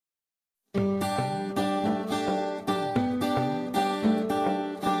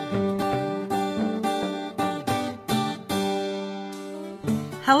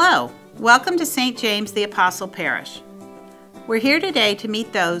Hello, welcome to St. James the Apostle Parish. We're here today to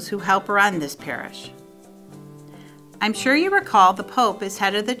meet those who help run this parish. I'm sure you recall the Pope is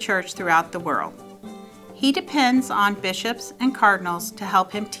head of the church throughout the world. He depends on bishops and cardinals to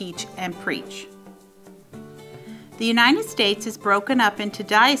help him teach and preach. The United States is broken up into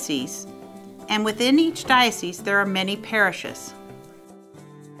dioceses, and within each diocese there are many parishes.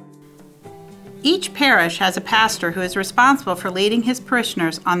 Each parish has a pastor who is responsible for leading his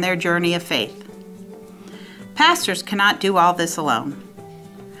parishioners on their journey of faith. Pastors cannot do all this alone.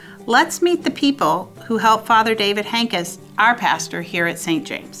 Let's meet the people who help Father David Hankes, our pastor here at St.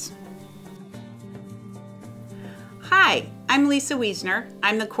 James. Hi, I'm Lisa Wiesner.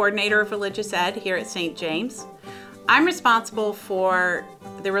 I'm the coordinator of religious ed here at St. James. I'm responsible for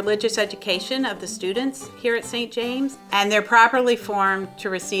the religious education of the students here at St. James, and they're properly formed to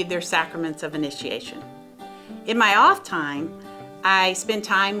receive their sacraments of initiation. In my off time, I spend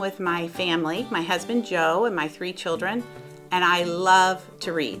time with my family, my husband Joe and my 3 children, and I love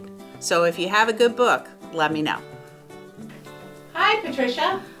to read. So if you have a good book, let me know. Hi,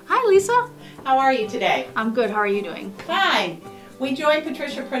 Patricia. Hi, Lisa. How are you today? I'm good. How are you doing? Fine. We joined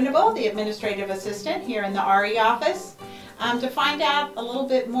Patricia Prindable, the administrative assistant here in the RE office, to find out a little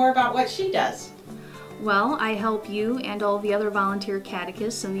bit more about what she does. Well, I help you and all the other volunteer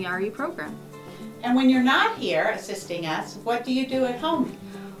catechists in the RE program. And when you're not here assisting us, what do you do at home?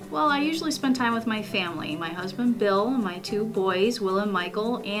 Well, I usually spend time with my family, my husband Bill, my 2 boys, Will and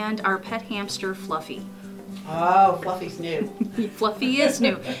Michael, and our pet hamster Fluffy. Oh, Fluffy's new. Fluffy is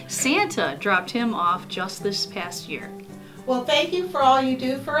new. Santa dropped him off just this past year. Well, thank you for all you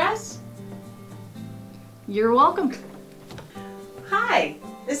do for us. You're welcome. Hi,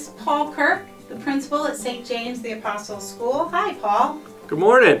 this is Paul Kirk, the principal at St. James the Apostle School. Hi, Paul. Good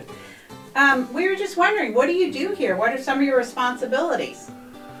morning. We were just wondering, what do you do here? What are some of your responsibilities?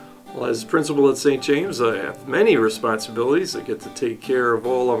 Well, as principal at St. James, I have many responsibilities. I get to take care of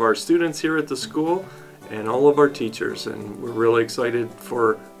all of our students here at the school and all of our teachers, and we're really excited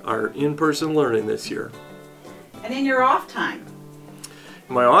for our in-person learning this year. And in your off time?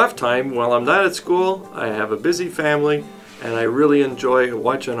 In my off time, while I'm not at school, I have a busy family, and I really enjoy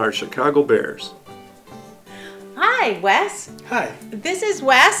watching our Chicago Bears. Hi, Wes. Hi. This is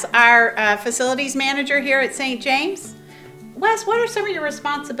Wes, our facilities manager here at St. James. Wes, what are some of your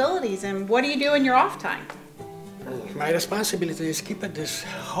responsibilities and what do you do in your off time? My responsibility is keep this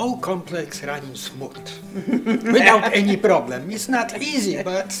whole complex running smooth without any problem. It's not easy,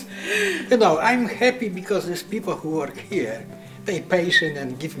 but you know, I'm happy because these people who work here, they patient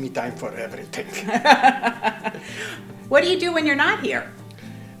and give me time for everything. What do you do when you're not here?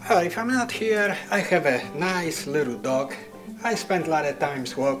 If I'm not here, I have a nice little dog. I spend a lot of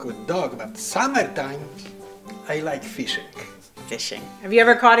times walk with dog, but summertime, I like fishing. Fishing. Have you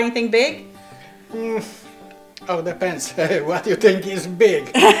ever caught anything big? Oh, depends what you think is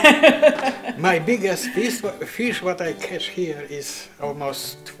big. My biggest fish what I catch here is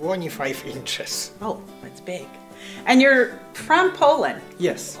almost 25 inches. Oh, that's big. And you're from Poland.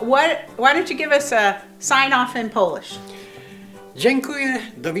 Yes. Why don't you give us a sign off in Polish? Dziękuję,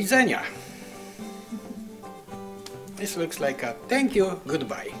 do widzenia. This looks like a thank you,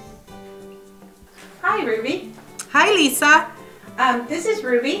 goodbye. Hi, Ruby. Hi, Lisa. This is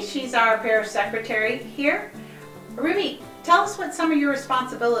Ruby. She's our parish secretary here. Ruby, tell us what some of your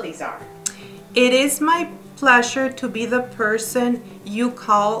responsibilities are. It is my pleasure to be the person you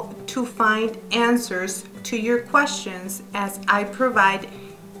call to find answers to your questions as I provide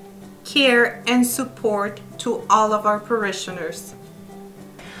care and support to all of our parishioners.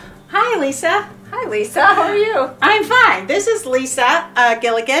 Hi, Lisa. Hi, Lisa. How are you? I'm fine. This is Lisa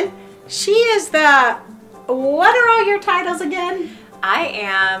Gilligan. She is what are all your titles again? I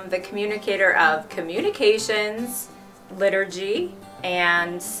am the communicator of communications, liturgy,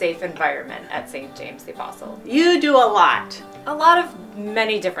 and safe environment at St. James the Apostle. You do a lot. A lot of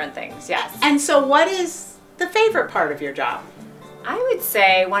many different things, yes. And so what is the favorite part of your job? I would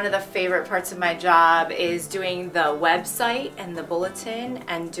say one of the favorite parts of my job is doing the website and the bulletin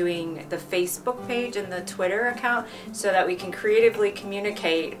and doing the Facebook page and the Twitter account so that we can creatively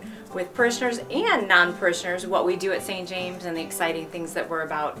communicate with parishioners and non-parishioners what we do at St. James and the exciting things that we're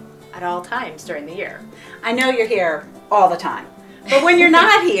about at all times during the year. I know you're here all the time, but when you're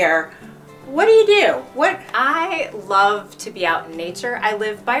not here, what do you do? I love to be out in nature. I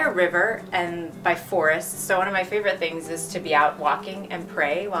live by a river and by forests, so one of my favorite things is to be out walking and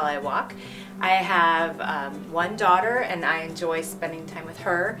pray while I walk. I have 1 daughter and I enjoy spending time with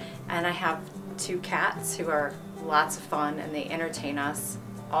her, and I have 2 cats who are lots of fun and they entertain us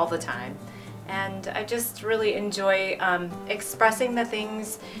all the time. and I just really enjoy expressing the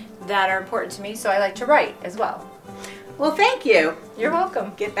things that are important to me, so I like to write as well. Well, thank you. You're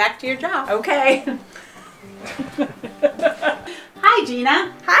welcome. Get back to your job. Okay. Hi,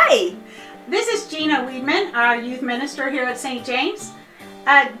 Gina. Hi. This is Gina Weidman, our youth minister here at St. James.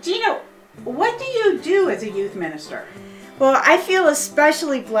 Gina, what do you do as a youth minister? Well, I feel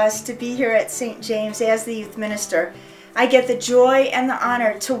especially blessed to be here at St. James as the youth minister. I get the joy and the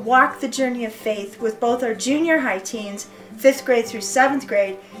honor to walk the journey of faith with both our junior high teens, 5th grade through 7th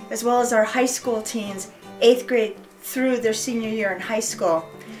grade, as well as our high school teens, 8th grade through their senior year in high school.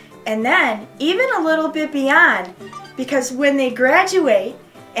 And then even a little bit beyond, because when they graduate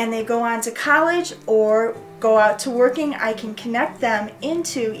and they go on to college or go out to working, I can connect them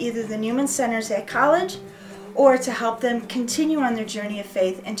into either the Newman Centers at college or to help them continue on their journey of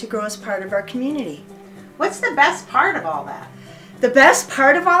faith and to grow as part of our community. What's the best part of all that? The best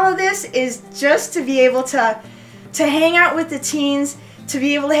part of all of this is just to be able to hang out with the teens, to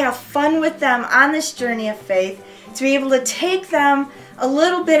be able to have fun with them on this journey of faith, to be able to take them a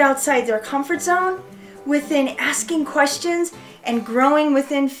little bit outside their comfort zone within asking questions and growing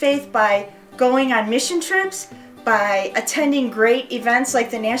within faith by going on mission trips, by attending great events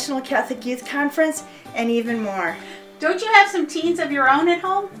like the National Catholic Youth Conference, and even more. Don't you have some teens of your own at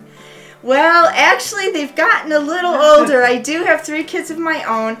home? Well, actually, they've gotten a little older. I do have 3 kids of my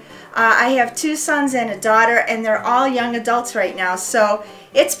own. I have 2 sons and a daughter, and they're all young adults right now. So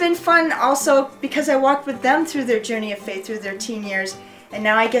it's been fun also because I walked with them through their journey of faith through their teen years, and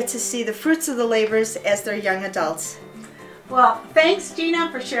now I get to see the fruits of the labors as they're young adults. Well, thanks,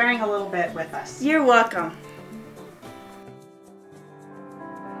 Gina, for sharing a little bit with us. You're welcome.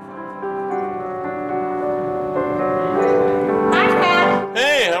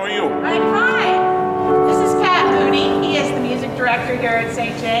 I'm fine. This is Pat Mooney. He is the music director here at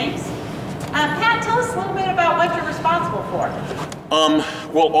St. James. Pat, tell us a little bit about what you're responsible for.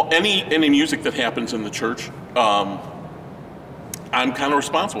 Well, any music that happens in the church, I'm kind of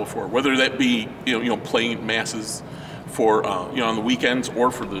responsible for, whether that be playing masses for on the weekends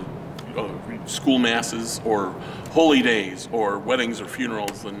or for the school masses or holy days or weddings or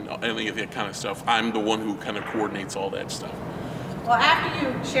funerals and any of that kind of stuff. I'm the one who kind of coordinates all that stuff. Well, after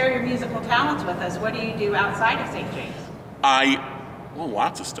you share your musical talents with us, what do you do outside of St. James?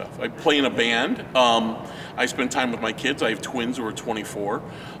 Lots of stuff. I play in a band. I spend time with my kids. I have twins who are 24.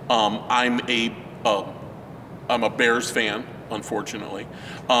 I'm a Bears fan, unfortunately.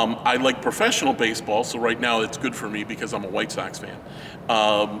 I like professional baseball, so right now it's good for me because I'm a White Sox fan.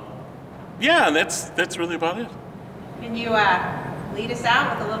 Yeah, and that's really about it. Can you lead us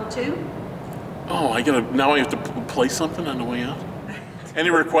out with a little tune? Oh, now I have to play something on the way out? Any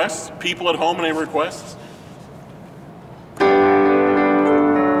requests? People at home, any requests?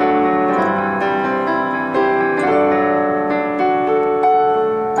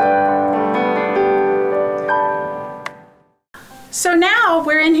 So now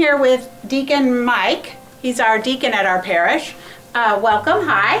we're in here with Deacon Mike. He's our deacon at our parish. Welcome,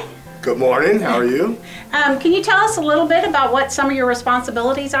 hi. Good morning, how are you? Can you tell us a little bit about what some of your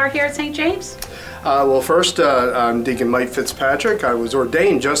responsibilities are here at St. James? Well, first, I'm Deacon Mike Fitzpatrick. I was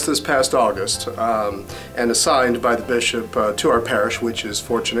ordained just this past August and assigned by the bishop to our parish, which is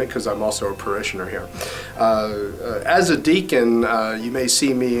fortunate because I'm also a parishioner here. As a deacon, you may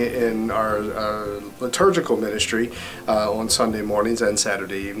see me in our liturgical ministry on Sunday mornings and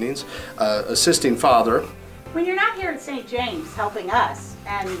Saturday evenings, assisting Father. When you're not here at St. James helping us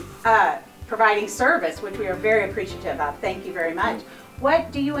and providing service, which we are very appreciative of, thank you very much,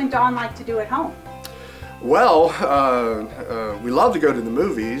 what do you and Dawn like to do at home? Well, we love to go to the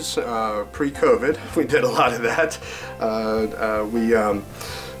movies. Pre-COVID, we did a lot of that.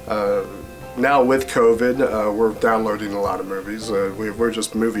 Now with COVID, we're downloading a lot of movies. We're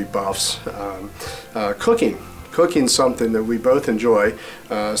just movie buffs. Cooking's something that we both enjoy,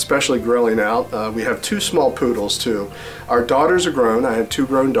 especially grilling out. We have 2 small poodles too. Our daughters are grown. I have 2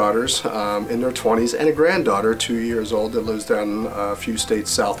 grown daughters in their 20s and a granddaughter 2 years old that lives down a few states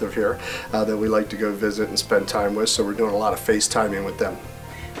south of here that we like to go visit and spend time with, so we're doing a lot of FaceTiming with them.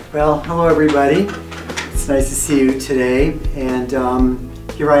 Well, hello everybody. It's nice to see you today, and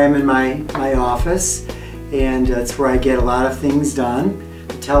here I am in my office, and that's where I get a lot of things done.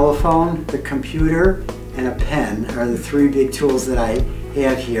 The telephone, the computer, and a pen are the 3 big tools that I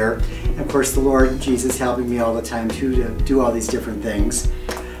have here. And of course the Lord Jesus helping me all the time too to do all these different things.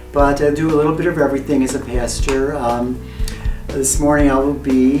 But I do a little bit of everything as a pastor. This morning I will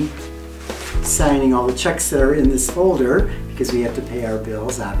be signing all the checks that are in this folder because we have to pay our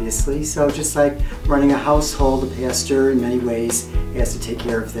bills, obviously. So just like running a household, the pastor in many ways has to take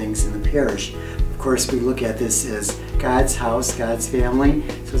care of things in the parish. Of course, we look at this as God's house, God's family,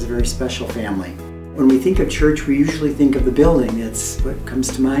 so it's a very special family. When we think of church, we usually think of the building. That's what comes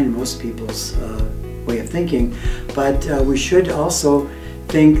to mind in most people's way of thinking. But we should also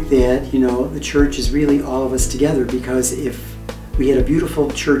think that, you know, the church is really all of us together, because if we had a beautiful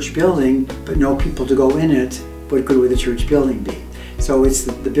church building but no people to go in it, what good would the church building be? So it's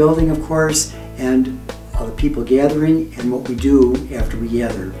the building, of course, and all the people gathering, and what we do after we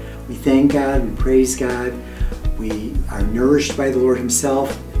gather. We thank God, we praise God, we are nourished by the Lord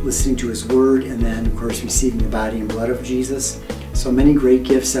Himself, listening to His Word, and then, of course, receiving the body and blood of Jesus. So many great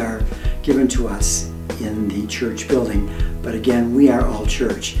gifts are given to us in the church building. But again, we are all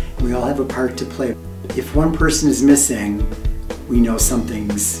church. We all have a part to play. If one person is missing, we know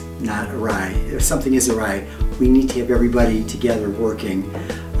something's not awry. If something is awry, we need to have everybody together working.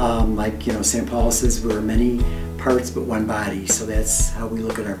 Like, you know, St. Paul says, we're many parts but one body. So that's how we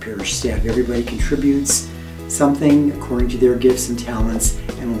look at our parish staff. Everybody contributes something according to their gifts and talents,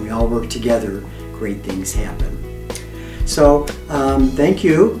 and when we all work together, great things happen. So thank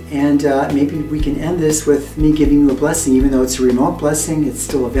you, and maybe we can end this with me giving you a blessing. Even though it's a remote blessing, it's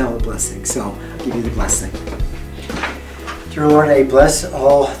still a valid blessing. So I'll give you the blessing. Dear Lord, I bless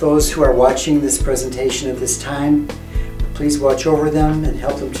all those who are watching this presentation at this time. Please watch over them and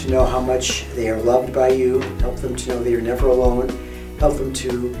help them to know how much they are loved by you. Help them to know they are never alone. Help them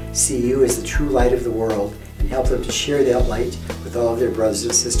to see you as the true light of the world, and help them to share that light with all of their brothers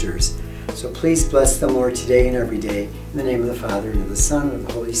and sisters. So please bless them, Lord, today and every day. In the name of the Father, and of the Son, and of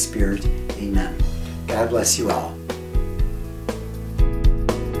the Holy Spirit. Amen. God bless you all.